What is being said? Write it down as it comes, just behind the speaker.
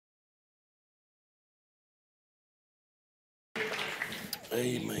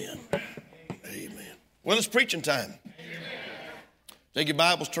Amen. Amen. Well, it's preaching time. Take your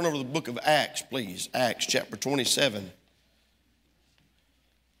Bibles, turn over to the book of Acts, please. Acts chapter 27.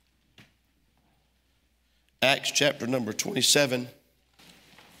 Acts chapter number 27.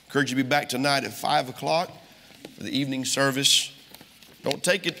 Encourage you to be back tonight at 5 o'clock for the evening service. Don't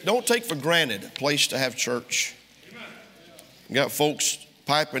take for granted a place to have church. You got folks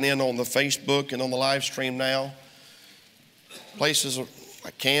piping in on the Facebook and on the live stream now. Places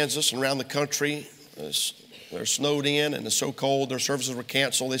like Kansas and around the country, they're snowed in and it's so cold, their services were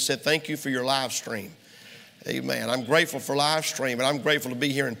canceled. They said, thank you for your live stream. Amen. I'm grateful for live stream, and I'm grateful to be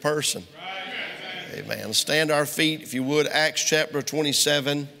here in person. Amen. Let's stand to our feet, if you would. Acts chapter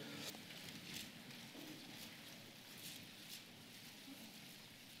 27.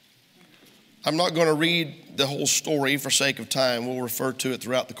 I'm not going to read the whole story for sake of time. We'll refer to it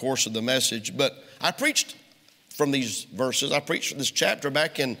throughout the course of the message. But I preached from these verses. I preached from this chapter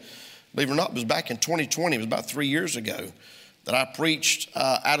back in, believe it or not, it was back in 2020. It was about 3 years ago that I preached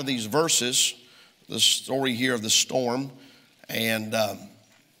out of these verses, the story here of the storm.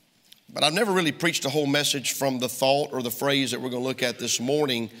 But I've never really preached a whole message from the thought or the phrase that we're going to look at this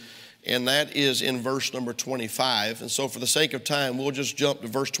morning, and that is in verse number 25. And so for the sake of time, we'll just jump to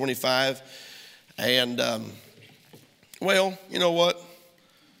verse 25. And, well, you know what?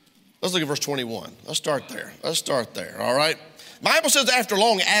 Let's look at verse 21. Let's start there, all right? The Bible says, after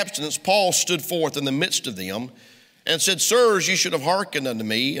long abstinence, Paul stood forth in the midst of them and said, Sirs, you should have hearkened unto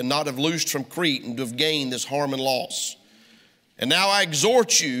me and not have loosed from Crete and to have gained this harm and loss. And now I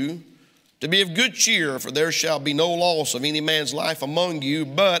exhort you to be of good cheer, for there shall be no loss of any man's life among you,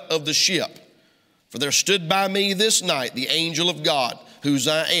 but of the ship. For there stood by me this night the angel of God, whose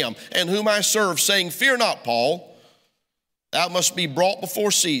I am, and whom I serve, saying, Fear not, Paul, thou must be brought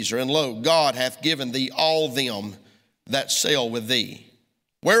before Caesar, and lo, God hath given thee all them that sail with thee.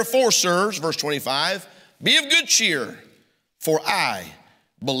 Wherefore, sirs, verse 25, be of good cheer, for I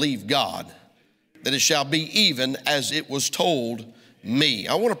believe God, that it shall be even as it was told me.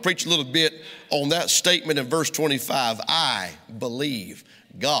 I want to preach a little bit on that statement in verse 25. I believe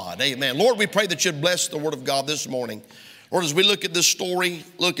God. Amen. Lord, we pray that you'd bless the word of God this morning. Lord, as we look at this story,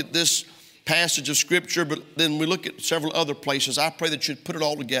 look at this passage of Scripture, but then we look at several other places, I pray that you'd put it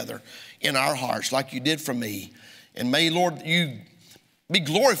all together in our hearts like you did for me. And may, Lord, you be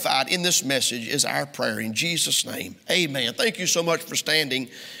glorified in this message is our prayer in Jesus' name. Amen. Thank you so much for standing.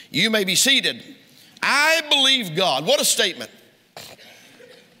 You may be seated. I believe God. What a statement.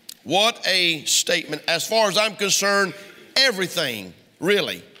 What a statement. As far as I'm concerned, everything,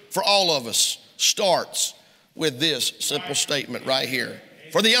 really, for all of us, starts with this simple statement right here.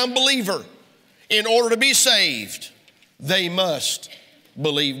 For the unbeliever, in order to be saved, they must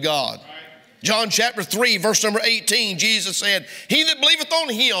believe God. John chapter 3, verse number 18, Jesus said, He that believeth on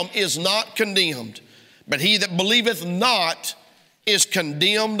him is not condemned, but he that believeth not is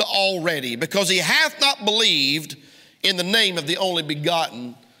condemned already, because he hath not believed in the name of the only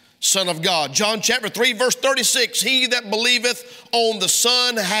begotten Son of God. John chapter 3, verse 36, He that believeth on the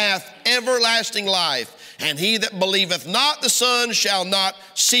Son hath everlasting life, and he that believeth not the Son shall not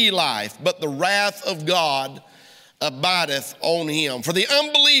see life, but the wrath of God abideth on him. For the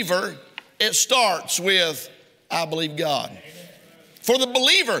unbeliever, it starts with, I believe God. For the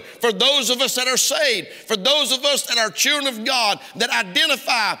believer, for those of us that are saved, for those of us that are children of God, that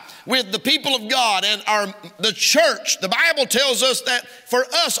identify with the people of God and the church, the Bible tells us that for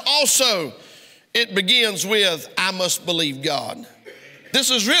us also, it begins with, I must believe God. This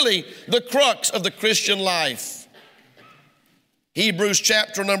is really the crux of the Christian life. Hebrews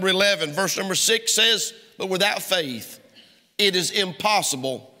chapter number 11, verse number 6 says, but without faith, it is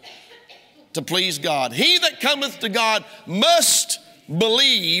impossible to please God. He that cometh to God must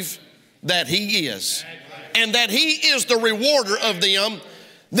believe that he is, and that he is the rewarder of them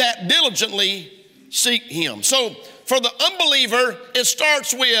that diligently seek him. So for the unbeliever, it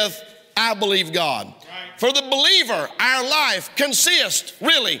starts with, I believe God. For the believer, our life consists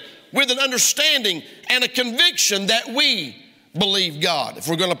really with an understanding and a conviction that we believe God, if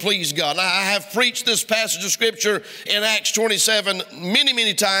we're going to please God. Now, I have preached this passage of Scripture in Acts 27 many,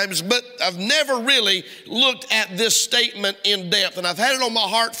 many times, but I've never really looked at this statement in depth, and I've had it on my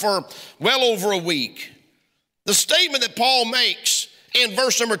heart for well over a week. The statement that Paul makes in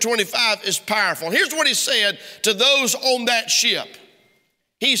verse number 25 is powerful. Here's what he said to those on that ship.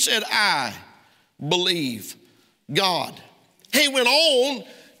 He said, I believe God. He went on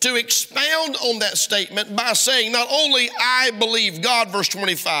to expound on that statement by saying, not only I believe God, verse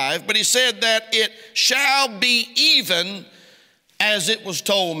 25, but he said that it shall be even as it was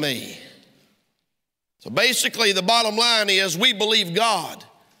told me. So basically the bottom line is we believe God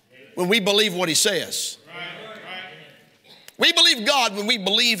when we believe what he says. We believe God when we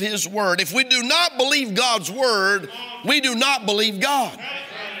believe his word. If we do not believe God's word, we do not believe God.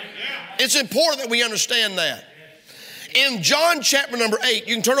 It's important that we understand that. In John chapter number 8,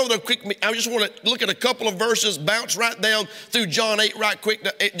 you can turn over there quick. I just want to look at a couple of verses, bounce right down through John 8 right quick,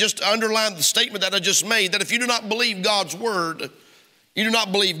 just to underline the statement that I just made, that if you do not believe God's word, you do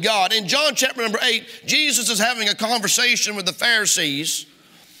not believe God. In John chapter number 8, Jesus is having a conversation with the Pharisees.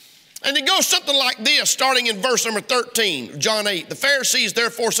 And it goes something like this, starting in verse number 13, John 8. The Pharisees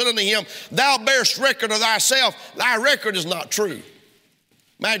therefore said unto him, thou bearest record of thyself, thy record is not true.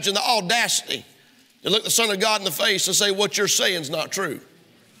 Imagine the audacity to look the Son of God in the face and say, what you're saying is not true.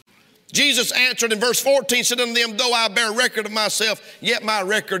 Jesus answered in verse 14, said unto them, though I bear record of myself, yet my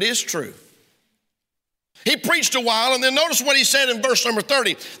record is true. He preached a while, and then notice what he said in verse number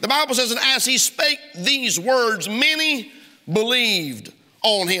 30. The Bible says, and as he spake these words, many believed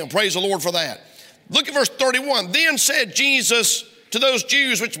on him. Praise the Lord for that. Look at verse 31. Then said Jesus to those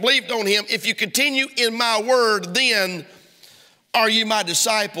Jews which believed on him, if you continue in my word, then are you my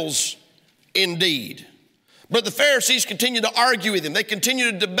disciples indeed. But the Pharisees continued to argue with him. They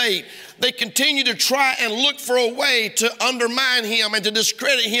continued to debate. They continued to try and look for a way to undermine him and to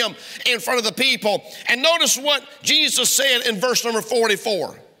discredit him in front of the people. And notice what Jesus said in verse number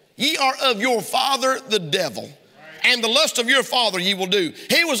 44. Ye are of your father the devil, and the lust of your father ye will do.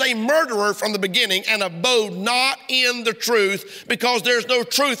 He was a murderer from the beginning and abode not in the truth, because there's no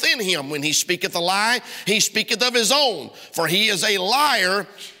truth in him. When he speaketh a lie, he speaketh of his own, for he is a liar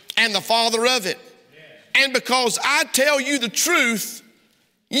and the father of it. And because I tell you the truth,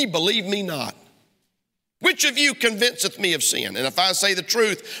 ye believe me not. Which of you convinceth me of sin? And if I say the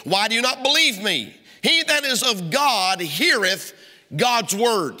truth, why do you not believe me? He that is of God heareth God's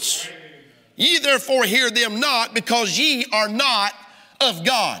words. Ye therefore hear them not, because ye are not of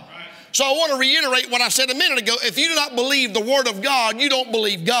God. So I want to reiterate what I said a minute ago. If you do not believe the word of God, you don't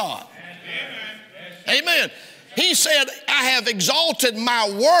believe God. Amen. He said, I have exalted my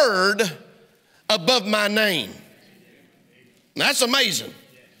word above my name. That's amazing.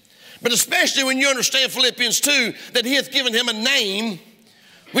 But especially when you understand Philippians 2, that he hath given him a name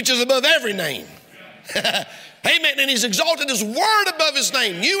which is above every name. Amen. And he's exalted his word above his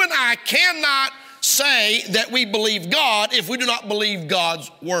name. You and I cannot say that we believe God if we do not believe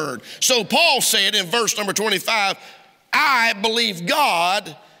God's word. So Paul said in verse number 25, I believe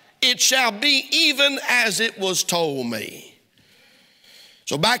God, it shall be even as it was told me.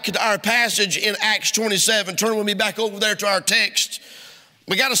 So back to our passage in Acts 27. Turn with me back over there to our text.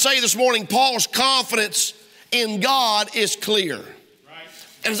 We got to say this morning, Paul's confidence in God is clear.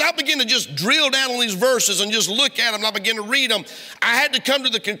 And as I begin to just drill down on these verses and just look at them and I begin to read them, I had to come to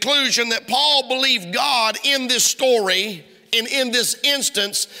the conclusion that Paul believed God in this story and in this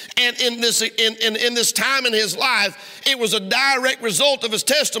instance and in this time in his life. It was a direct result of his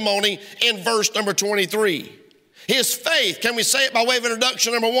testimony in verse number 23. His faith, can we say it by way of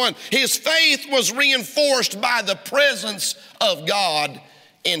introduction? Number one, his faith was reinforced by the presence of God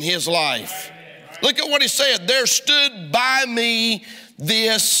in his life. Look at what he said. There stood by me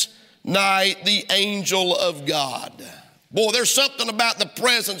this night the angel of God. Boy, there's something about the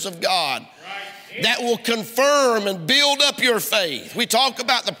presence of God that will confirm and build up your faith. We talk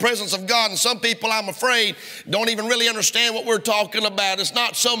about the presence of God, and some people, I'm afraid, don't even really understand what we're talking about. It's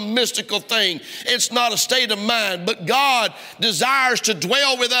not some mystical thing. It's not a state of mind, but God desires to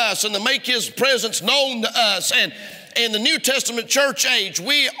dwell with us and to make his presence known to us. And in the New Testament church age,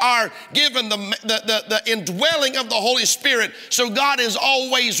 we are given the indwelling of the Holy Spirit, so God is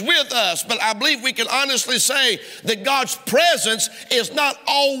always with us. But I believe we can honestly say that God's presence is not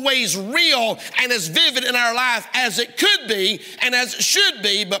always real and as vivid in our life as it could be and as it should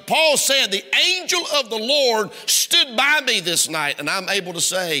be. But Paul said, the angel of the Lord stood by me this night, and I'm able to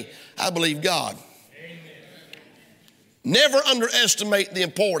say, I believe God. Amen. Never underestimate the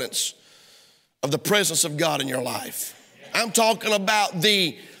importance of the presence of God in your life. I'm talking about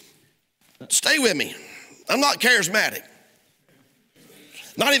stay with me, I'm not charismatic.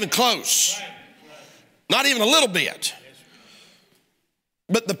 Not even close. Not even a little bit.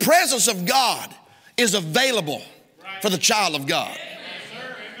 But the presence of God is available for the child of God.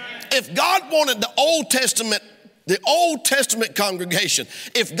 If God wanted the Old Testament congregation,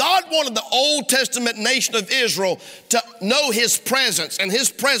 if God wanted the Old Testament nation of Israel to know his presence, and his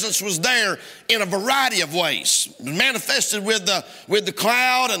presence was there in a variety of ways, manifested with the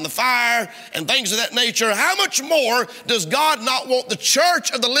cloud and the fire and things of that nature, how much more does God not want the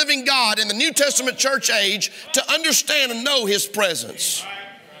church of the living God in the New Testament church age to understand and know his presence?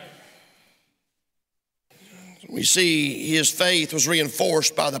 We see his faith was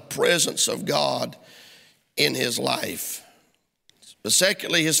reinforced by the presence of God in his life. But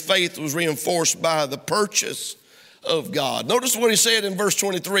secondly, his faith was reinforced by the purchase of God. Notice what he said in verse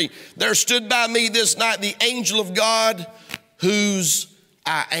 23. There stood by me this night the angel of God, whose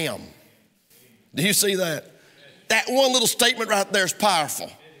I am. Do you see that? That one little statement right there is powerful.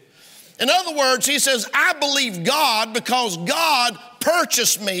 In other words, he says, I believe God because God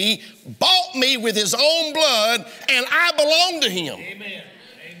purchased me, bought me with his own blood, and I belong to him. Amen.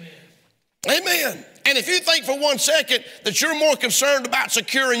 Amen. Amen. And if you think for 1 second that you're more concerned about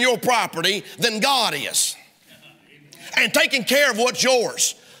securing your property than God is, and taking care of what's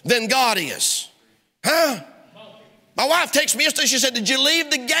yours than God is. Huh? My wife texted me yesterday, she said, did you leave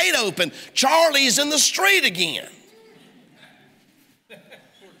the gate open? Charlie's in the street again.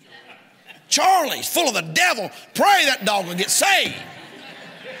 Charlie's full of the devil. Pray that dog will get saved.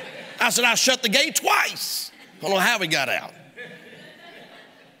 I said, I shut the gate twice. I don't know how he got out.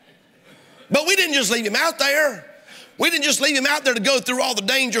 But we didn't just leave him out there. We didn't just leave him out there to go through all the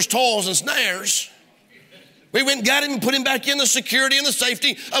dangers, toils, and snares. We went and got him and put him back in the security and the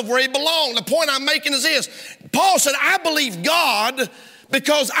safety of where he belonged. The point I'm making is this. Paul said, I believe God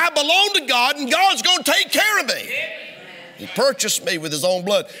because I belong to God and God's going to take care of me. He purchased me with his own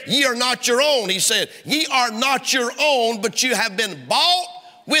blood. Ye are not your own, he said. Ye are not your own, but you have been bought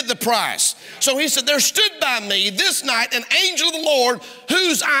with the price. So he said, there stood by me this night an angel of the Lord,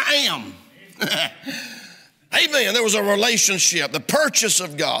 whose I am. Amen. There was a relationship, the purchase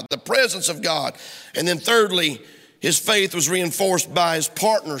of God, the presence of God. And then thirdly, his faith was reinforced by his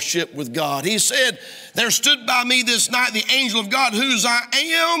partnership with God. He said, there stood by me this night the angel of God, whose I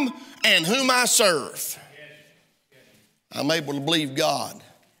am and whom I serve. I'm able to believe God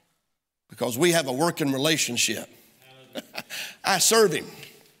because we have a working relationship. I serve him.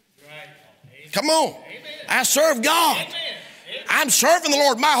 Come on. I serve God. I'm serving the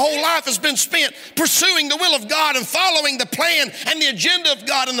Lord. My whole life has been spent pursuing the will of God and following the plan and the agenda of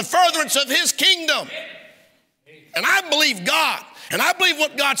God and the furtherance of his kingdom. And I believe God. And I believe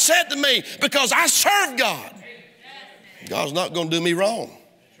what God said to me because I serve God. God's not going to do me wrong.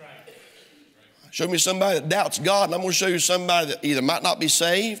 Show me somebody that doubts God, and I'm going to show you somebody that either might not be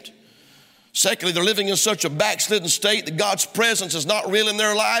saved. Secondly, they're living in such a backslidden state that God's presence is not real in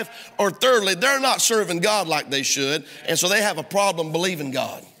their life. Or thirdly, they're not serving God like they should, and so they have a problem believing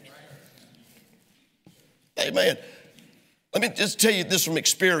God. Amen. Let me just tell you this from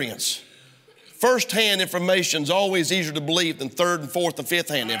experience. First-hand information is always easier to believe than third and fourth and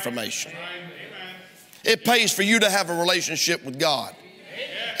fifth-hand information. It pays for you to have a relationship with God.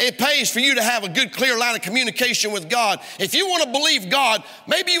 It pays for you to have a good, clear line of communication with God. If you want to believe God,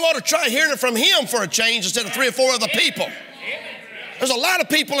 maybe you ought to try hearing it from him for a change instead of 3 or 4 other people. There's a lot of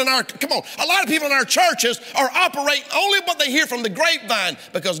people in our churches are operating only what they hear from the grapevine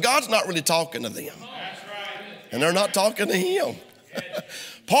because God's not really talking to them. And they're not talking to him.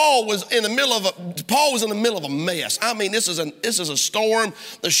 Paul was in the middle of a mess. I mean, this is a storm.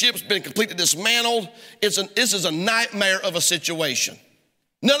 The ship's been completely dismantled. This is a nightmare of a situation.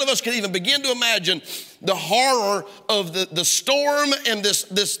 None of us can even begin to imagine the horror of the storm and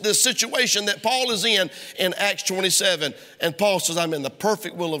this situation that Paul is in Acts 27. And Paul says, I'm in the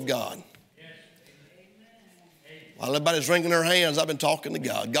perfect will of God. While everybody's wringing their hands, I've been talking to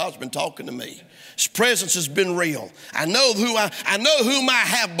God. God's been talking to me. His presence has been real. I know whom I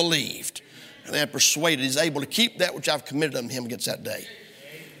have believed. And I'm persuaded he's able to keep that which I've committed unto him against that day.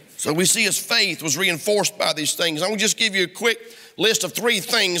 So we see his faith was reinforced by these things. I'm going to just give you a quick list of 3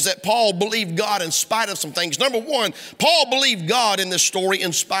 things that Paul believed God in spite of some things. Number 1, Paul believed God in this story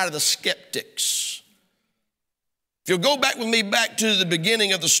in spite of the skeptics. If you'll go back with me back to the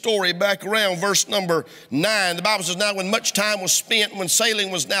beginning of the story, back around verse number 9, the Bible says, now when much time was spent, when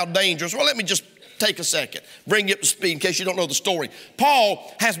sailing was now dangerous. Well, let me just take a second, bring you up to speed in case you don't know the story.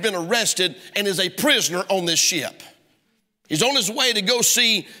 Paul has been arrested and is a prisoner on this ship. He's on his way to go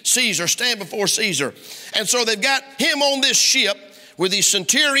see Caesar, stand before Caesar. And so they've got him on this ship with these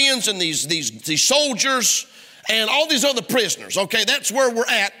centurions and these soldiers and all these other prisoners. Okay, that's where we're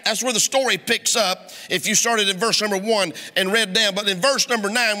at. That's where the story picks up if you started in verse number 1 and read down. But in verse number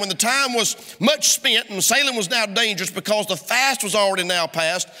 9, when the time was much spent and sailing was now dangerous because the fast was already now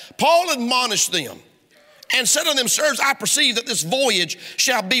past, Paul admonished them and said unto them, sirs, I perceive that this voyage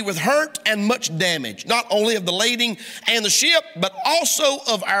shall be with hurt and much damage, not only of the lading and the ship, but also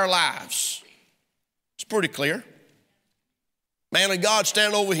of our lives. It's pretty clear. Man of God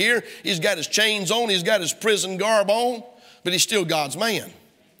standing over here, he's got his chains on, he's got his prison garb on, but he's still God's man.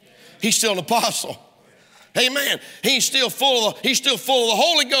 He's still an apostle. Amen. He's still full of the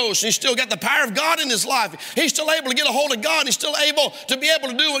Holy Ghost. He's still got the power of God in his life. He's still able to get a hold of God. He's still able to be able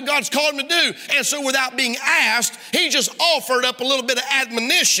to do what God's called him to do. And so without being asked, he just offered up a little bit of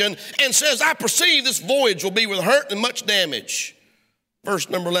admonition and says, I perceive this voyage will be with hurt and much damage. Verse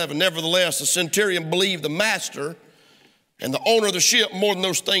number 11, nevertheless, the centurion believed the master and the owner of the ship more than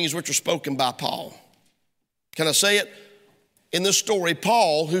those things which are spoken by Paul. Can I say it? In this story,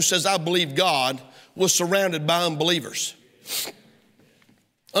 Paul, who says, I believe God, was surrounded by unbelievers.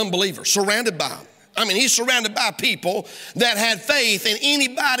 Unbelievers, surrounded by them. I mean, he's surrounded by people that had faith in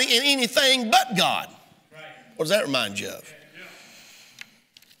anybody and anything but God. Right. What does that remind you of?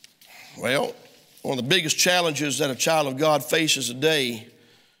 Yeah. Well, one of the biggest challenges that a child of God faces today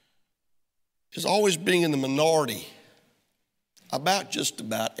is always being in the minority about just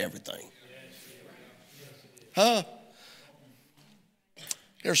about everything. Huh?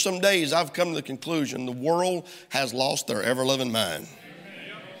 There's some days I've come to the conclusion the world has lost their ever-loving mind.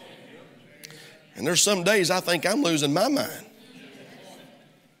 And there's some days I think I'm losing my mind.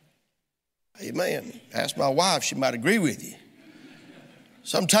 Amen. Ask my wife, she might agree with you.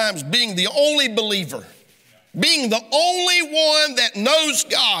 Sometimes being the only believer, being the only one that knows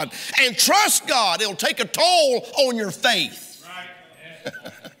God and trusts God, it'll take a toll on your faith. Right.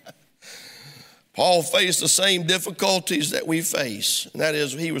 Paul faced the same difficulties that we face, and that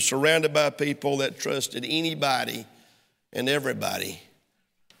is he was surrounded by people that trusted anybody and everybody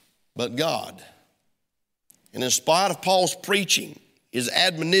but God. And in spite of Paul's preaching, his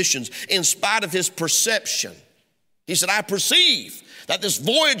admonitions, in spite of his perception, he said, I perceive that this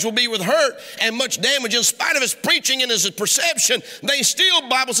voyage will be with hurt and much damage. In spite of his preaching and his perception, they still,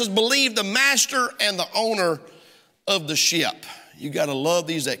 Bible says, believe the master and the owner of the ship. You got to love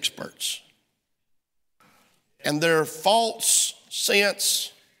these experts. And their false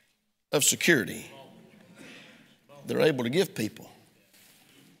sense of security they're able to give people.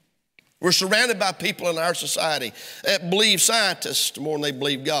 We're surrounded by people in our society that believe scientists more than they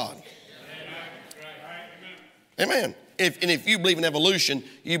believe God. Amen. If you believe in evolution,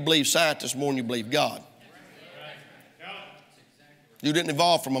 you believe scientists more than you believe God. You didn't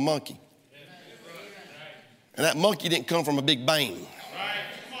evolve from a monkey. And that monkey didn't come from a big bang.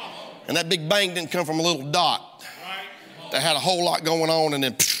 And that big bang didn't come from a little dot that had a whole lot going on and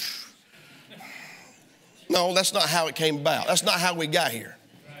then psh. No, that's not how it came about. That's not how we got here.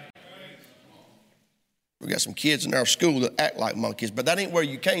 We got some kids in our school that act like monkeys, but that ain't where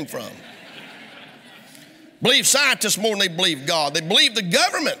you came from. Believe scientists more than they believe God. They believe the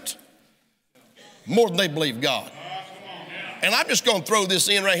government more than they believe God. And I'm just going to throw this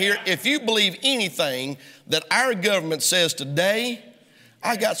in right here. If you believe anything that our government says today,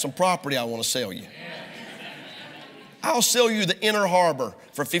 I got some property I want to sell you. I'll sell you the Inner Harbor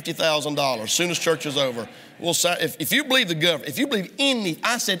for $50,000 as soon as church is over. If you believe the government, if you believe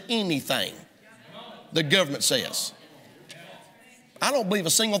anything the government says, I don't believe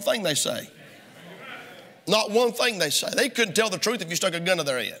a single thing they say. Not one thing they say. They couldn't tell the truth if you stuck a gun to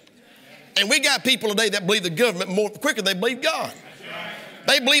their head. And we got people today that believe the government more quicker than they believe God.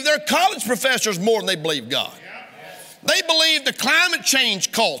 They believe their college professors more than they believe God. They believe the climate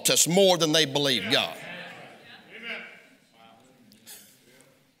change cultists more than they believe God.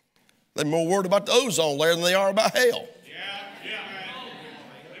 They're more worried about the ozone layer than they are about hell.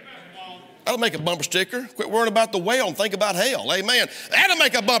 That'll make a bumper sticker. Quit worrying about the whale and think about hell. Amen. That'll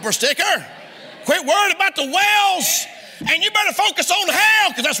make a bumper sticker. Quit worrying about the whales, and you better focus on hell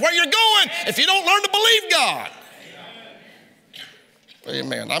because that's where you're going if you don't learn to believe God.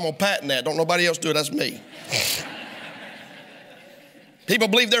 Amen. I'm going to patent that. Don't nobody else do it. That's me. People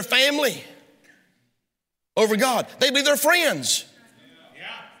believe their family over God. They believe their friends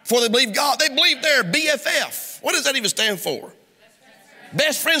before they believe God. They believe their BFF. What does that even stand for?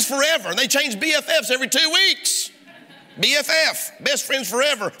 Best friends forever. And they change BFFs every 2 weeks. BFF, best friends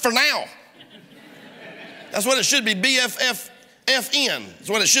forever, for now. That's what it should be, BFFFN is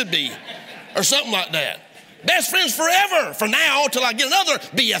what it should be, or something like that. Best friends forever, for now, till I get another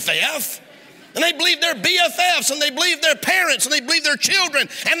BFF. And they believe their BFFs, and they believe their parents, and they believe their children,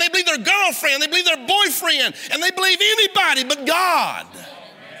 and they believe their girlfriend, they believe their boyfriend, and they believe anybody but God.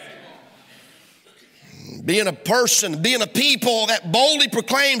 Being a person, being a people that boldly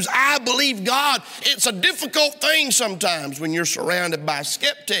proclaims, I believe God, it's a difficult thing sometimes when you're surrounded by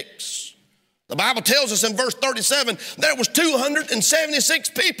skeptics. The Bible tells us in verse 37, there was 276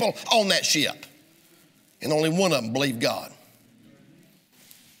 people on that ship, and only one of them believed God.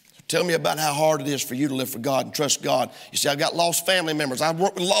 So tell me about how hard it is for you to live for God and trust God. You see, I've got lost family members. I've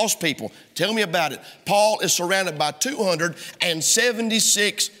worked with lost people. Tell me about it. Paul is surrounded by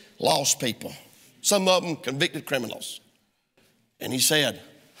 276 lost people. Some of them convicted criminals. And he said,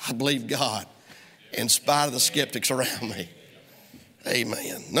 I believe God in spite of the skeptics around me.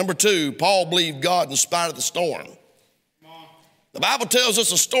 Amen. Number two, Paul believed God in spite of the storm. The Bible tells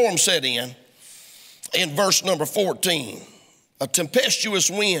us a storm set in verse number 14. A tempestuous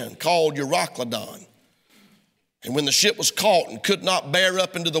wind called Euroclydon. And when the ship was caught and could not bear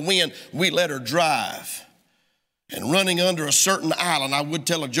up into the wind, we let her drive. And running under a certain island, I would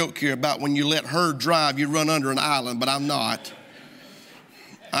tell a joke here about when you let her drive, you run under an island, but I'm not.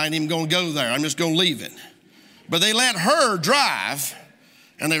 I ain't even going to go there. I'm just going to leave it. But they let her drive,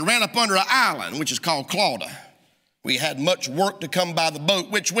 and they ran up under an island, which is called Clauda. We had much work to come by the boat,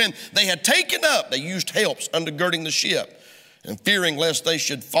 which when they had taken up, they used helps undergirding the ship. And fearing lest they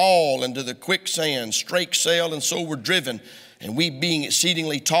should fall into the quicksand, strake sail, and so were driven. And we being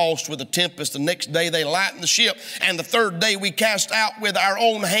exceedingly tossed with a tempest, the next day they lightened the ship. And the third day we cast out with our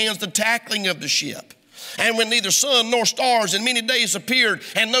own hands the tackling of the ship. And when neither sun nor stars in many days appeared,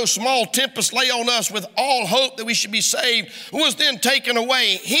 and no small tempest lay on us with all hope that we should be saved, was then taken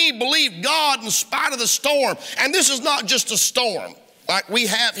away. He believed God in spite of the storm. And this is not just a storm like we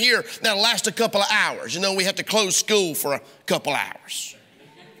have here that'll last a couple of hours. You know, we have to close school for a couple hours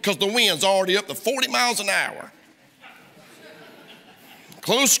because the wind's already up to 40 miles an hour.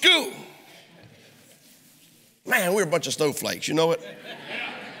 Close school. Man, we're a bunch of snowflakes, you know it?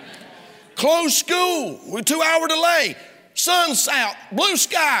 Close school with 2 hour delay. Sun's out, blue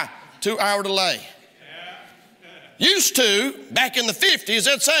sky, 2 hour delay. Used to, back in the 50s,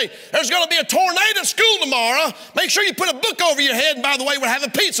 they'd say, there's going to be a tornado at school tomorrow. Make sure you put a book over your head, and by the way, we're having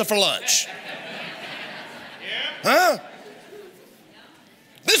pizza for lunch. Huh?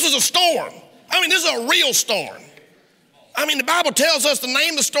 This is a storm. I mean, this is a real storm. I mean, the Bible tells us to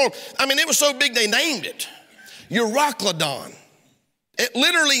name the storm. I mean, it was so big they named it. Euroclydon. It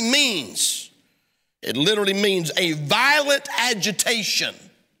literally means a violent agitation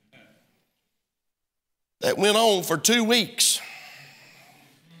that went on for 2 weeks.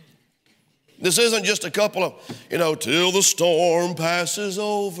 This isn't just a couple of, till the storm passes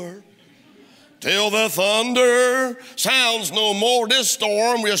over, till the thunder sounds no more. This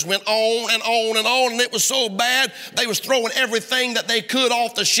storm just went on and on and on, and it was so bad, they was throwing everything that they could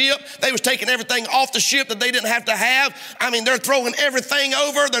off the ship. They was taking everything off the ship that they didn't have to have. I mean, they're throwing everything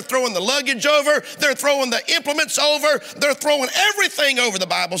over. They're throwing the luggage over. They're throwing the implements over. They're throwing everything over, the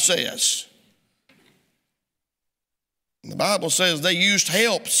Bible says. And the Bible says they used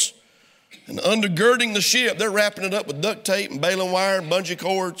helps. And undergirding the ship, they're wrapping it up with duct tape and baling wire and bungee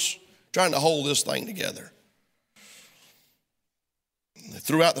cords, trying to hold this thing together.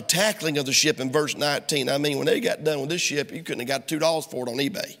 Throughout the tackling of the ship in verse 19, I mean, when they got done with this ship, you couldn't have got $2 for it on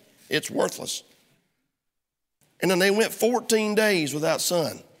eBay. It's worthless. And then they went 14 days without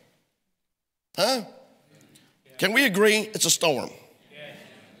sun. Huh? Can we agree it's a storm?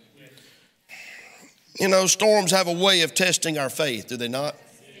 Storms have a way of testing our faith, do they not?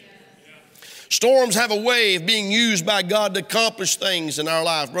 Storms have a way of being used by God to accomplish things in our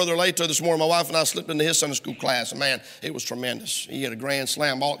life. Brother Lato this morning, my wife and I slipped into his Sunday school class, and man, it was tremendous. He had a grand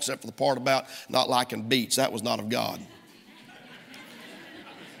slam, all except for the part about not liking beets. That was not of God.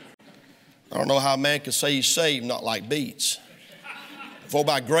 I don't know how a man can say he's saved not like beets. For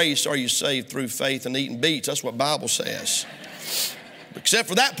by grace are you saved through faith and eating beets. That's what the Bible says. Except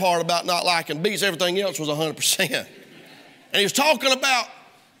for that part about not liking beets, everything else was 100%. And he was talking about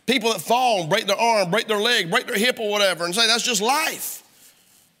people that fall and break their arm, break their leg, break their hip or whatever, and say that's just life.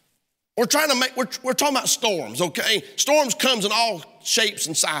 We're talking about storms, okay? Storms comes in all shapes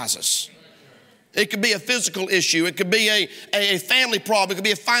and sizes. It could be a physical issue. It could be a family problem. It could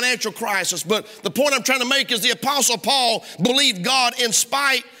be a financial crisis. But the point I'm trying to make is the Apostle Paul believed God in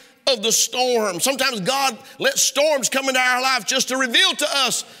spite of the storm. Sometimes God lets storms come into our life just to reveal to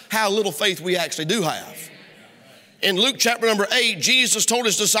us how little faith we actually do have. In Luke chapter number 8, Jesus told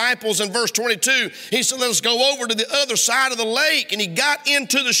his disciples in verse 22, he said, let us go over to the other side of the lake. And he got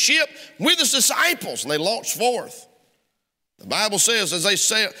into the ship with his disciples, and they launched forth. The Bible says as they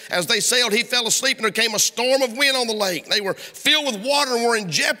sailed, he fell asleep, and there came a storm of wind on the lake. They were filled with water and were in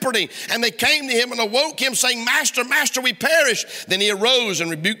jeopardy. And they came to him and awoke him, saying, Master, Master, we perish. Then he arose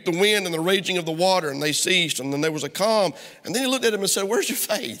and rebuked the wind and the raging of the water, and they ceased. And then there was a calm. And then he looked at him and said, where's your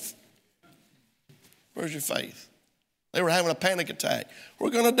faith? Where's your faith? They were having a panic attack.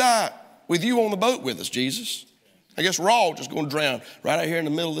 We're going to die with you on the boat with us, Jesus. I guess we're all just going to drown right out here in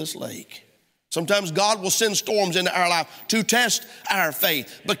the middle of this lake. Sometimes God will send storms into our life to test our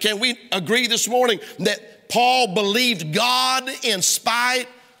faith. But can we agree this morning that Paul believed God in spite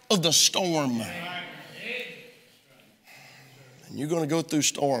of the storm? And you're going to go through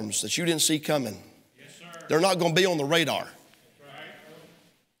storms that you didn't see coming. they're not going to be on the radar.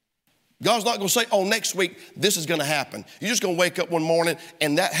 God's not going to say, oh, next week this is going to happen. You're just going to wake up one morning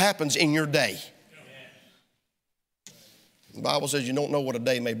and that happens in your day. The Bible says you don't know what a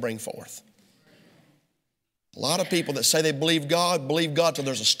day may bring forth. A lot of people that say they believe God till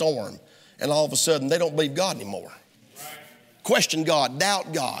there's a storm. And all of a sudden they don't believe God anymore. Question God,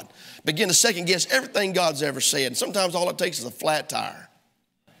 doubt God. Begin to second guess everything God's ever said. And sometimes all it takes is a flat tire.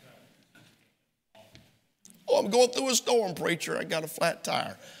 Oh, I'm going through a storm, preacher. I got a flat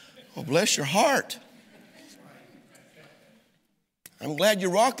tire. Oh, bless your heart. I'm glad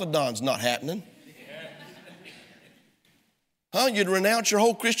your Rocklodon's not happening. You'd renounce your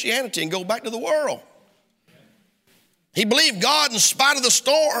whole Christianity and go back to the world. He believed God in spite of the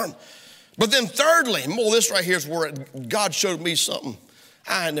storm. But then thirdly, this right here is where God showed me something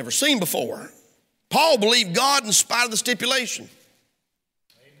I had never seen before. Paul believed God in spite of the stipulation.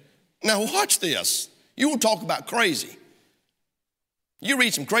 Now watch this. You will talk about crazy. You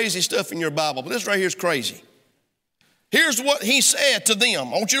read some crazy stuff in your Bible, but this right here is crazy. Here's what he said to them.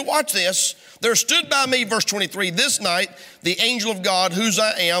 I want you to watch this. There stood by me, verse 23, this night, the angel of God, whose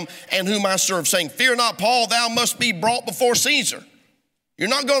I am and whom I serve, saying, fear not, Paul, thou must be brought before Caesar. You're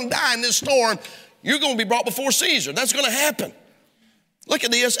not going to die in this storm. You're going to be brought before Caesar. That's going to happen. Look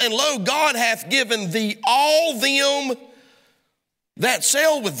at this. And lo, God hath given thee all them that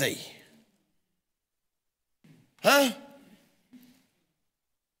sail with thee.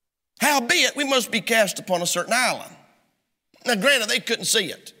 Howbeit, we must be cast upon a certain island. Now, granted, they couldn't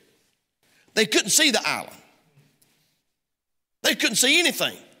see it. They couldn't see the island. They couldn't see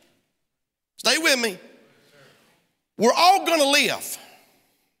anything. Stay with me. We're all going to live.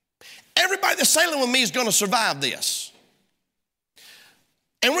 Everybody that's sailing with me is going to survive this.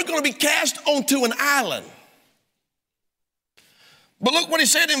 And we're going to be cast onto an island. But look what he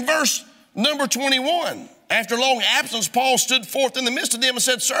said in verse number 21. After long absence, Paul stood forth in the midst of them and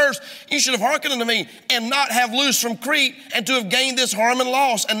said, sirs, you should have hearkened unto me and not have loosed from Crete and to have gained this harm and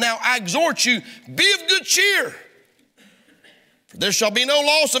loss. And now I exhort you, be of good cheer. For there shall be no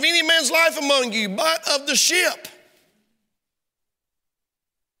loss of any man's life among you, but of the ship.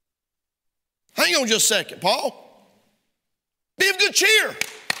 Hang on just a second, Paul. Be of good cheer.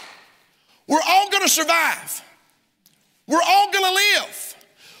 We're all going to survive. We're all going to live.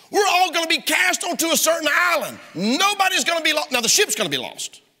 We're all going to be cast onto a certain island. Nobody's going to be lost. Now, the ship's going to be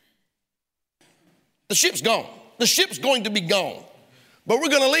lost. The ship's gone. The ship's going to be gone. But we're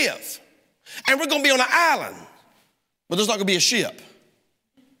going to live. And we're going to be on an island. But there's not going to be a ship.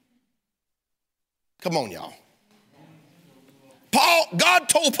 Come on, y'all. God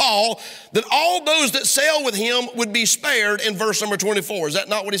told Paul that all those that sail with him would be spared in verse number 24. Is that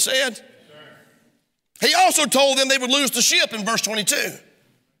not what he said? He also told them they would lose the ship in verse 22.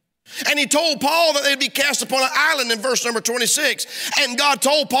 And he told Paul that they'd be cast upon an island in verse number 26. And God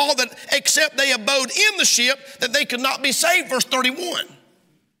told Paul that except they abode in the ship, that they could not be saved, verse 31.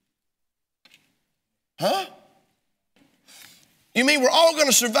 You mean we're all going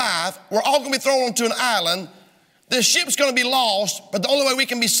to survive, we're all going to be thrown onto an island, the ship's going to be lost, but the only way we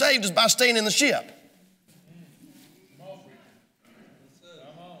can be saved is by staying in the ship.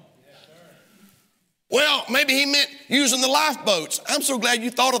 Well, maybe he meant using the lifeboats. I'm so glad you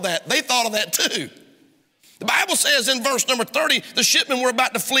thought of that. They thought of that too. The Bible says in verse number 30, the shipmen were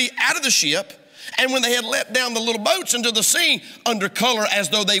about to flee out of the ship. And when they had let down the little boats into the sea under color as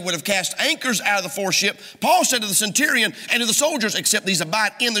though they would have cast anchors out of the foreship, Paul said to the centurion and to the soldiers, except these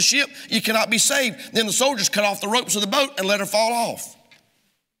abide in the ship, you cannot be saved. Then the soldiers cut off the ropes of the boat and let her fall off.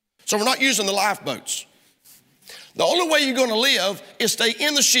 So we're not using the lifeboats. The only way you're going to live is stay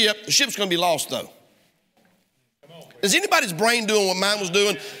in the ship. The ship's going to be lost though. Is anybody's brain doing what mine was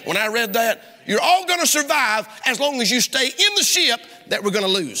doing when I read that? You're all going to survive as long as you stay in the ship that we're going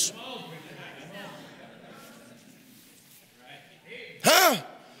to lose.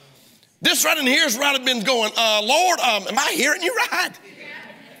 This right in here is right. I've been going, Lord, am I hearing you right?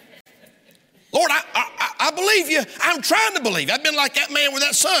 Lord, I believe you. I'm trying to believe. I've been like that man with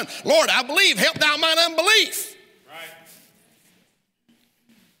that son. Lord, I believe. Help thou mine unbelief. Right.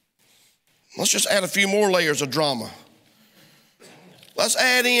 Let's just add a few more layers of drama. Let's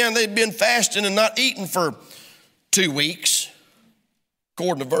add in they've been fasting and not eating for 2 weeks,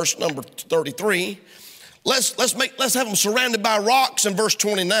 according to verse number 33. Let's have them surrounded by rocks in verse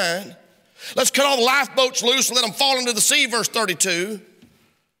 29. Let's cut all the lifeboats loose and let them fall into the sea, verse 32.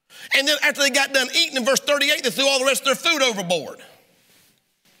 And then after they got done eating in verse 38, they threw all the rest of their food overboard.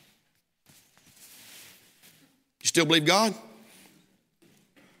 You still believe God?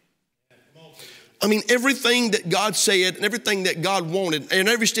 I mean, everything that God said and everything that God wanted and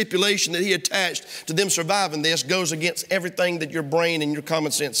every stipulation that he attached to them surviving this goes against everything that your brain and your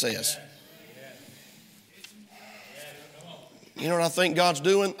common sense says. You know what I think God's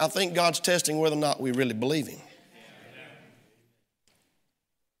doing? I think God's testing whether or not we really believe him.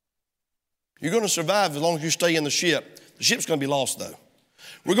 You're going to survive as long as you stay in the ship. The ship's going to be lost, though.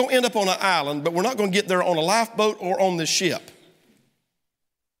 We're going to end up on an island, but we're not going to get there on a lifeboat or on this ship.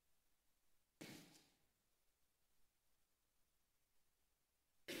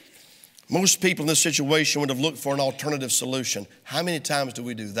 Most people in this situation would have looked for an alternative solution. How many times do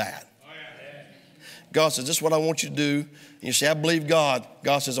we do that? God says, this is what I want you to do. And you say, I believe God.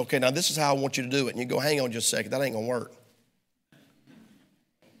 God says, okay, now this is how I want you to do it. And you go, hang on just a second. That ain't going to work.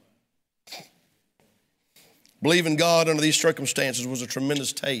 Believing God under these circumstances was a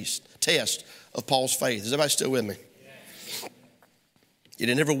tremendous test of Paul's faith. Is everybody still with me? He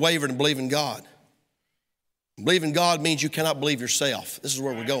didn't ever waver in believing God. Believing God means you cannot believe yourself. This is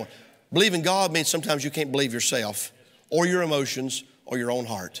where we're going. Believing God means sometimes you can't believe yourself or your emotions or your own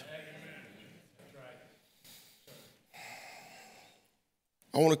heart.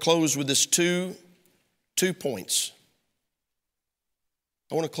 I want to close with this two points.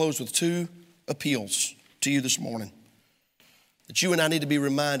 I want to close with two appeals to you this morning that you and I need to be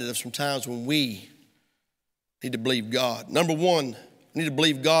reminded of some times when we need to believe God. Number one, we need to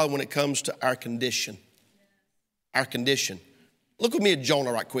believe God when it comes to our condition. Our condition. Look with me at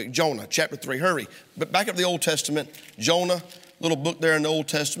Jonah right quick. Jonah, chapter 3. Hurry. But back up to the Old Testament. Jonah, little book there in the Old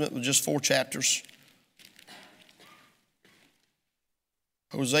Testament with just 4 chapters.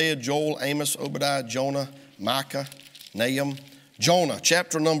 Hosea, Joel, Amos, Obadiah, Jonah, Micah, Nahum. Jonah,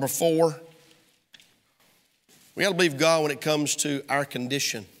 chapter number 4. We got to believe God when it comes to our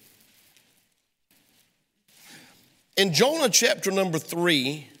condition. In Jonah chapter number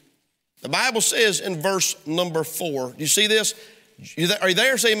 3, the Bible says in verse number 4, do you see this? Are you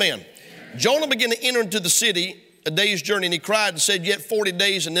there? Say amen. Jonah began to enter into the city a day's journey, and he cried and said, yet 40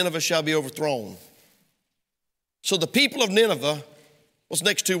 days and Nineveh shall be overthrown. So the people of Nineveh, what's the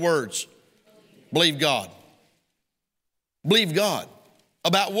next 2 words? Believe God. Believe God.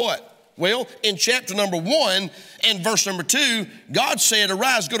 About what? Well, in chapter number 1 and verse number 2, God said,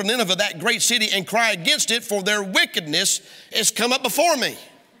 arise, go to Nineveh, that great city, and cry against it, for their wickedness is come up before me.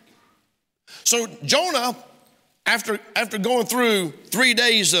 So Jonah, after going through 3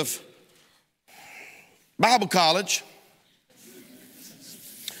 days of Bible college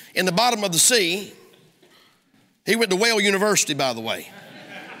in the bottom of the sea, he went to Whale University, by the way.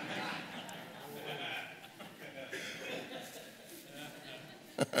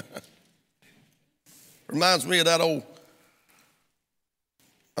 Reminds me of that old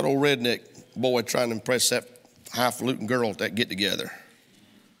redneck boy trying to impress that highfalutin girl at that get-together.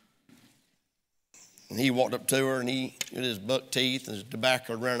 And he walked up to her, and he, with his buck teeth and his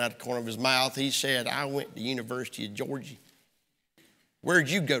tobacco running out the corner of his mouth, he said, I went to the University of Georgia. Where'd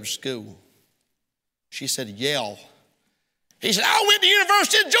you go to school? She said, Yale. He said, I went to the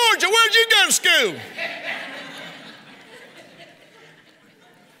University of Georgia. Where'd you go to school?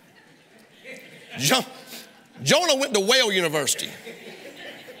 Jonah went to Whale University.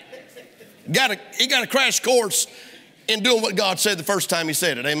 He got a crash course in doing what God said the first time he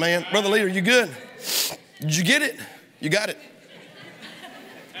said it. Amen. Brother Leader, you good? Did you get it? You got it.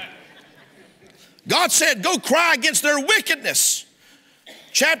 God said, go cry against their wickedness.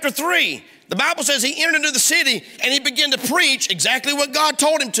 Chapter 3, the Bible says he entered into the city and he began to preach exactly what God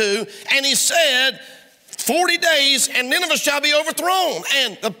told him to. And he said, 40 days and Nineveh shall be overthrown.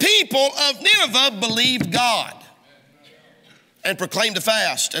 And the people of Nineveh believed God and proclaimed a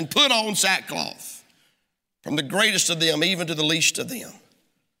fast and put on sackcloth, from the greatest of them even to the least of them.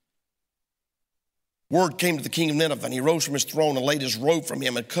 Word came to the king of Nineveh, and he rose from his throne and laid his robe from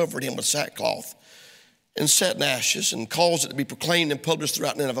him and covered him with sackcloth and set in ashes, and caused it to be proclaimed and published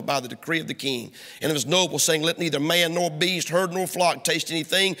throughout Nineveh by the decree of the king and of his nobles, saying, let neither man nor beast, herd nor flock taste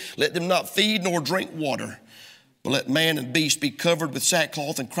anything. Let them not feed nor drink water, but let man and beast be covered with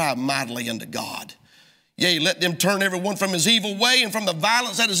sackcloth and cry mightily unto God. Yea, let them turn every one from his evil way and from the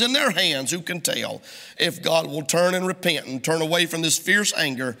violence that is in their hands. Who can tell if God will turn and repent and turn away from this fierce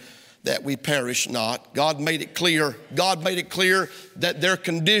anger, that we perish not? God made it clear. God made it clear that their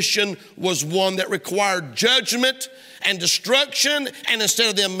condition was one that required judgment and destruction. And instead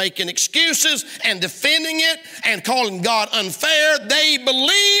of them making excuses and defending it and calling God unfair, they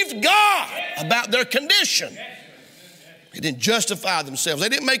believed God about their condition. They didn't justify themselves. They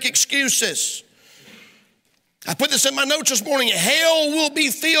didn't make excuses. I put this in my notes this morning. Hell will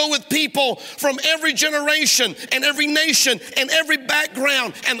be filled with people from every generation and every nation and every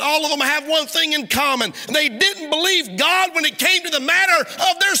background. And all of them have one thing in common. They didn't believe God when it came to the matter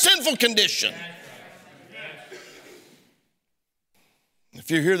of their sinful condition. If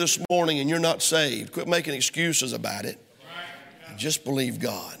you're here this morning and you're not saved, quit making excuses about it. Just believe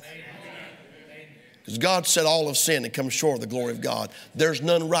God. Because God said all have sinned and come short of the glory of God. There's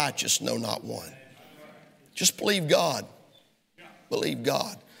none righteous, no, not one. Just believe God. Believe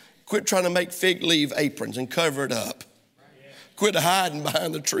God. Quit trying to make fig leaf aprons and cover it up. Quit hiding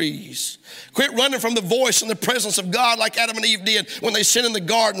behind the trees. Quit running from the voice and the presence of God like Adam and Eve did when they sinned in the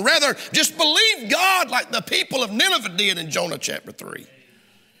garden. Rather, just believe God like the people of Nineveh did in Jonah chapter 3.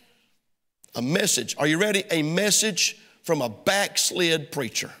 A message. Are you ready? A message from a backslid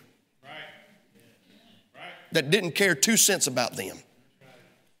preacher that didn't care 2 cents about them.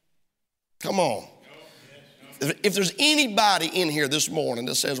 Come on. If there's anybody in here this morning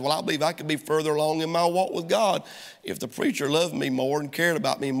that says, well, I believe I could be further along in my walk with God if the preacher loved me more and cared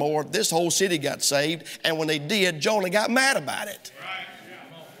about me more, this whole city got saved, and when they did, Jonah got mad about it.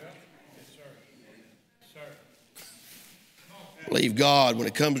 Believe God when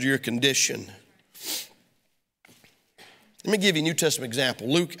it comes to your condition. Let me give you a New Testament example.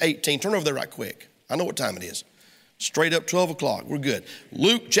 Luke 18. Turn over there right quick. I know what time it is. Straight up 12 o'clock. We're good.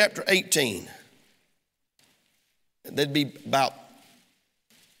 Luke chapter 18. That'd be about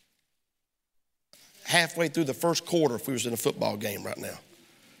halfway through the first quarter if we was in a football game right now.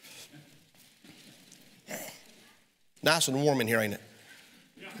 Nice and warm in here, ain't it?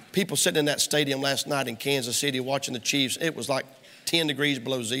 People sitting in that stadium last night in Kansas City watching the Chiefs, it was like 10 degrees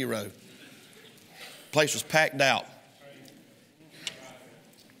below zero. The place was packed out.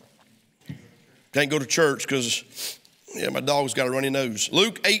 Can't go to church because, my dog's got a runny nose.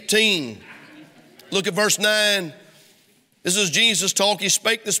 Luke 18, look at verse 9. This is Jesus talk. He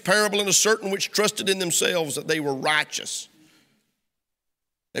spake this parable in a certain which trusted in themselves that they were righteous.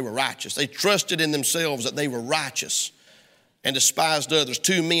 They were righteous. They trusted in themselves that they were righteous and despised others.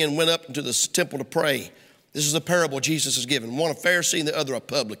 2 men went up into the temple to pray. This is the parable Jesus has given. One a Pharisee and the other a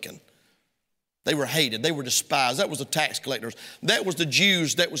publican. They were hated. They were despised. That was the tax collectors. That was the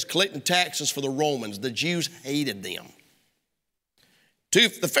Jews that was collecting taxes for the Romans. The Jews hated them. 2,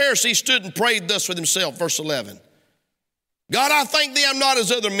 the Pharisee stood and prayed thus with himself, verse 11. God, I thank thee I'm not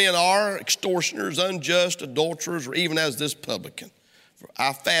as other men are, extortioners, unjust, adulterers, or even as this publican. For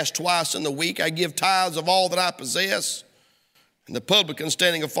I fast twice in the week. I give tithes of all that I possess. And the publican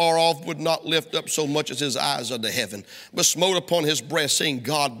standing afar off would not lift up so much as his eyes unto heaven, but smote upon his breast, saying,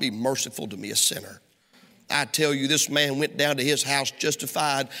 God be merciful to me, a sinner. I tell you, this man went down to his house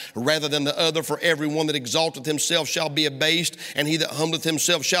justified rather than the other. For everyone that exalteth himself shall be abased, and he that humbleth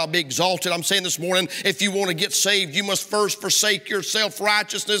himself shall be exalted. I'm saying this morning, if you want to get saved, you must first forsake your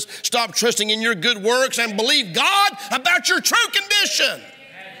self-righteousness, stop trusting in your good works, and believe God about your true condition.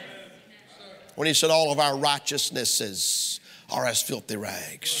 When he said all of our righteousnesses are as filthy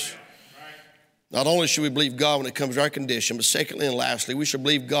rags. Not only should we believe God when it comes to our condition, but secondly and lastly, we should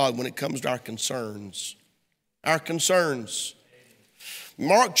believe God when it comes to our concerns. Our concerns.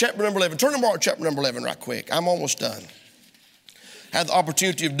 Mark chapter number 11. Turn to Mark chapter number 11 right quick. I'm almost done. Had the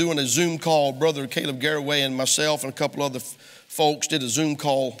opportunity of doing a Zoom call. Brother Caleb Garraway and myself and a couple other folks did a Zoom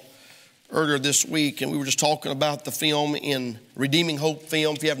call earlier this week, and we were just talking about the film in Redeeming Hope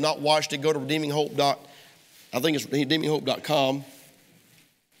film. If you have not watched it, go to redeeminghope.com.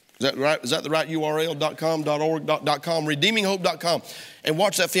 Is that right? Is that the right URL? .com, .org, .com, redeeminghope.com. And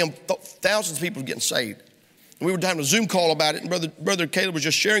watch that film. Thousands of people are getting saved. And we were having a Zoom call about it, and Brother Caleb was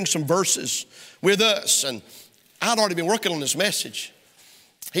just sharing some verses with us. And I'd already been working on this message.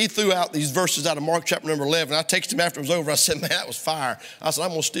 He threw out these verses out of Mark chapter number 11. I texted him after it was over. I said, man, that was fire. I said, I'm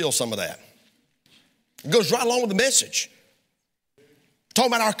going to steal some of that. It goes right along with the message.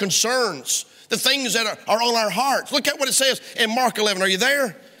 Talking about our concerns, the things that are on our hearts. Look at what it says in Mark 11. Are you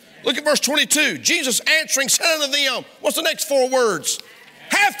there? Look at verse 22. Jesus answering said unto them, what's the next 4 words?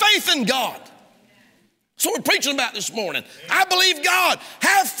 Have faith in God. That's what we're preaching about this morning. I believe God.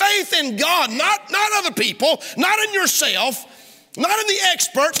 Have faith in God, not other people, not in yourself, not in the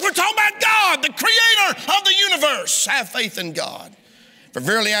experts. We're talking about God, the creator of the universe. Have faith in God. For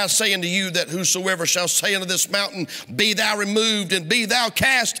verily I say unto you that whosoever shall say unto this mountain, be thou removed and be thou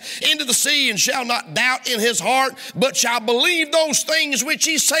cast into the sea, and shall not doubt in his heart, but shall believe those things which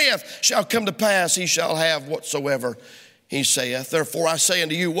he saith shall come to pass, he shall have whatsoever he saith. Therefore I say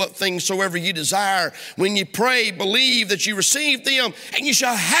unto you, what things soever ye desire, when ye pray, believe that ye receive them, and ye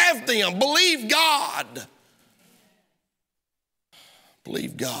shall have them. Believe God.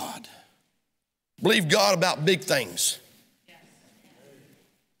 Believe God. Believe God about big things.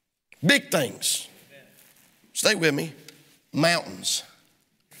 Big things. Stay with me. Mountains.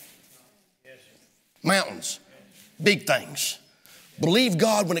 Mountains. Big things. Believe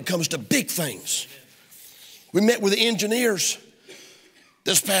God when it comes to big things. We met with the engineers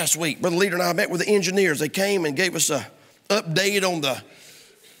this past week. Brother Leader and I met with the engineers. They came and gave us an update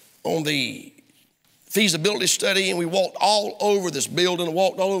on the feasibility study, and we walked all over this building,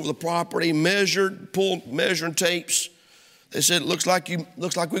 walked all over the property, measured, pulled measuring tapes. They said, looks like you're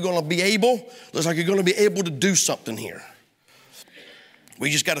going to be able to do something here. We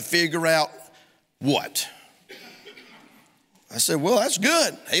just got to figure out what. I said, well, that's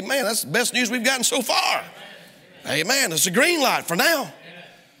good. Amen. That's the best news we've gotten so far. Amen. It's a green light for now.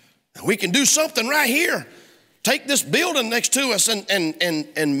 We can do something right here. Take this building next to us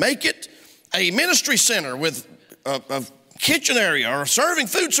and make it a ministry center with a kitchen area or a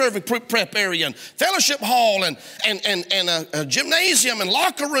food serving prep area and fellowship hall and a gymnasium and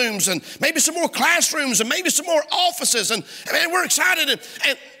locker rooms and maybe some more classrooms and maybe some more offices. And man, we're excited.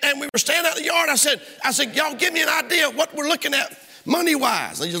 And we were standing out in the yard. I said, y'all give me an idea of what we're looking at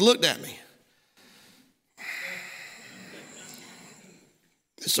money-wise. They just looked at me.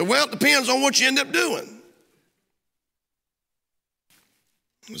 They said, well, it depends on what you end up doing.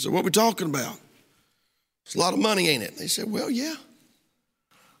 I said, what are we talking about? It's a lot of money, ain't it? They said, well, yeah.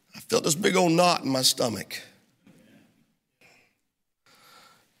 I felt this big old knot in my stomach.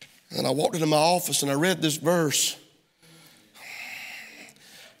 And I walked into my office and I read this verse.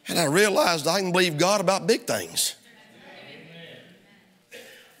 And I realized I can believe God about big things.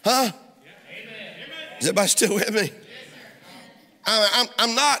 Huh? Is everybody still with me?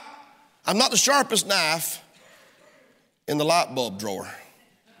 I'm not the sharpest knife in the light bulb drawer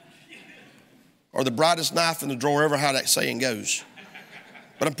or the brightest knife in the drawer, ever how that saying goes.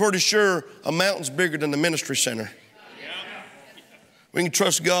 But I'm pretty sure a mountain's bigger than the ministry center. We can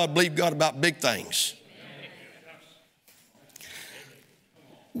trust God, believe God about big things.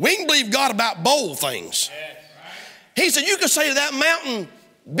 We can believe God about bold things. He said, you can say to that mountain,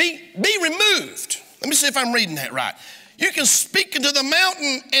 be removed. Let me see if I'm reading that right. You can speak into the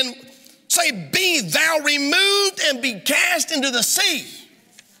mountain and say, be thou removed and be cast into the sea.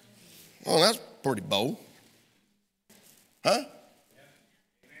 Oh, that's pretty bold. Huh?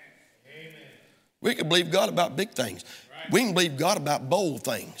 We can believe God about big things. We can believe God about bold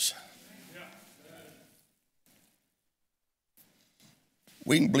things.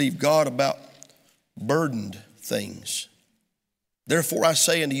 We can believe God about burdened things. Therefore I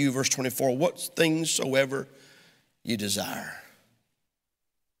say unto you, verse 24, what things soever you desire.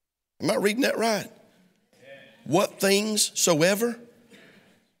 Am I reading that right? What things soever?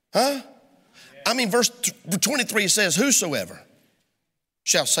 Huh? I mean, verse 23 says, whosoever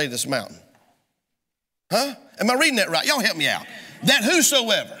shall say this mountain. Huh? Am I reading that right? Y'all help me out. That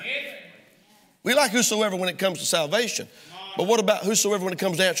whosoever. We like whosoever when it comes to salvation. But what about whosoever when it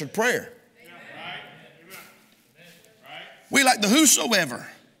comes to answered prayer? We like the whosoever.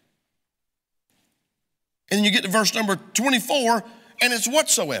 And then you get to verse number 24, and it's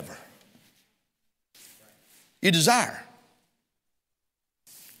whatsoever you desire.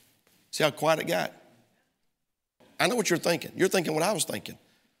 See how quiet it got? I know what you're thinking. You're thinking what I was thinking.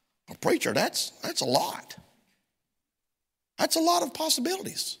 Well, preacher, that's a lot. That's a lot of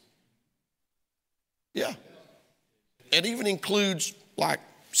possibilities. Yeah. It even includes like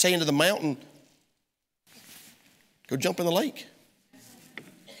saying to the mountain, go jump in the lake.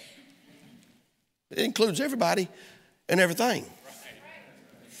 It includes everybody and everything.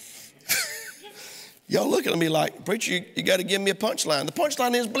 Y'all looking at me like, preacher, you got to give me a punchline. The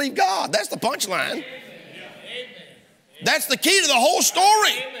punchline is believe God. That's the punchline. That's the key to the whole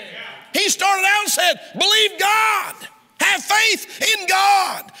story. He started out and said, believe God. Have faith in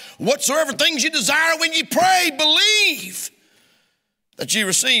God. Whatsoever things you desire when you pray, believe that you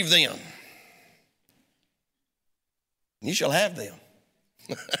receive them. You shall have them.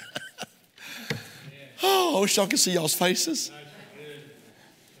 Oh, I wish y'all could see y'all's faces.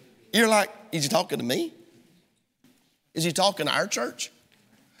 You're like, is he talking to me? Is he talking to our church?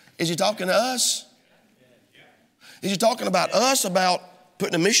 Is he talking to us? Is he talking about us, about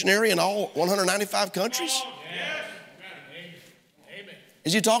putting a missionary in all 195 countries?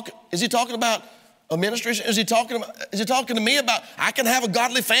 Is he talking about a ministry? Is he talking to me about I can have a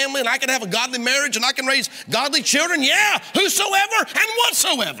godly family and I can have a godly marriage and I can raise godly children? Yeah, whosoever and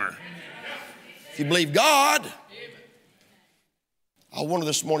whatsoever. If you believe God. I wonder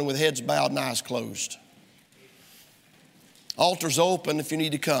this morning with heads bowed and eyes closed. Altar's open if you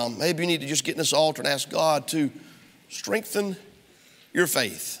need to come. Maybe you need to just get in this altar and ask God to strengthen your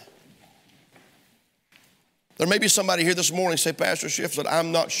faith. There may be somebody here this morning say, Pastor Shiflett,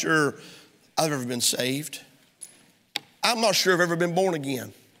 I'm not sure I've ever been saved. I'm not sure I've ever been born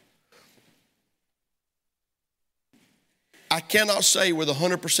again. I cannot say with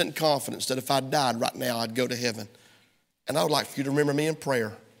 100% confidence that if I died right now, I'd go to heaven. And I would like for you to remember me in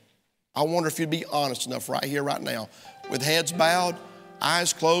prayer. I wonder if you'd be honest enough right here, right now, with heads bowed,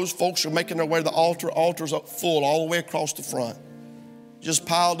 eyes closed. Folks are making their way to the altar. Altar's up full all the way across the front. Just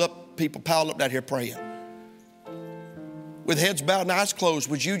people piled up down here praying. With heads bowed and eyes closed,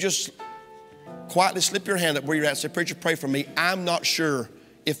 would you just quietly slip your hand up where you're at and say, preacher, pray for me. I'm not sure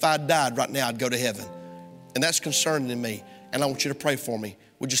if I died right now, I'd go to heaven. And that's concerning me. And I want you to pray for me.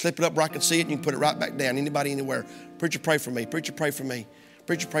 Would you slip it up where I can see it and you can put it right back down? Anybody, anywhere? Preacher, pray for me. Preacher, pray for me.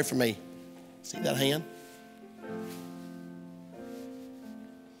 Preacher, pray for me. See that hand?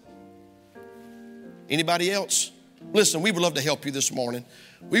 Anybody else? Listen, we would love to help you this morning.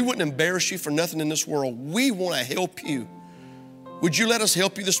 We wouldn't embarrass you for nothing in this world. We want to help you. Would you let us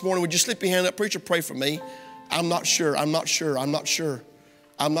help you this morning? Would you slip your hand up? Preacher, pray for me. I'm not sure. I'm not sure. I'm not sure.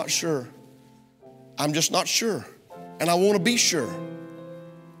 I'm not sure. I'm just not sure. And I want to be sure.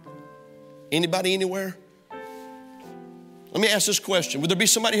 Anybody, anywhere? Let me ask this question. Would there be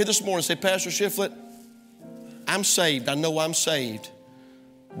somebody here this morning and say, Pastor Shiflett, I'm saved. I know I'm saved,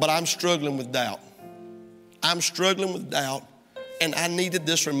 but I'm struggling with doubt. I'm struggling with doubt, and I needed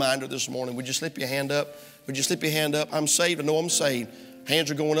this reminder this morning. Would you slip your hand up? Would you slip your hand up? I'm saved. I know I'm saved. Hands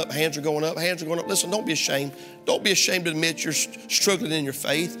are going up. Hands are going up. Hands are going up. Listen, don't be ashamed. Don't be ashamed to admit you're struggling in your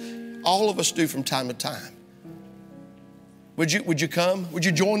faith. All of us do from time to time. Would you come? Would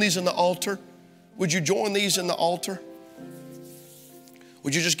you join these in the altar? Would you join these in the altar?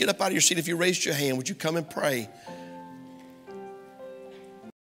 Would you just get up out of your seat if you raised your hand? Would you come and pray?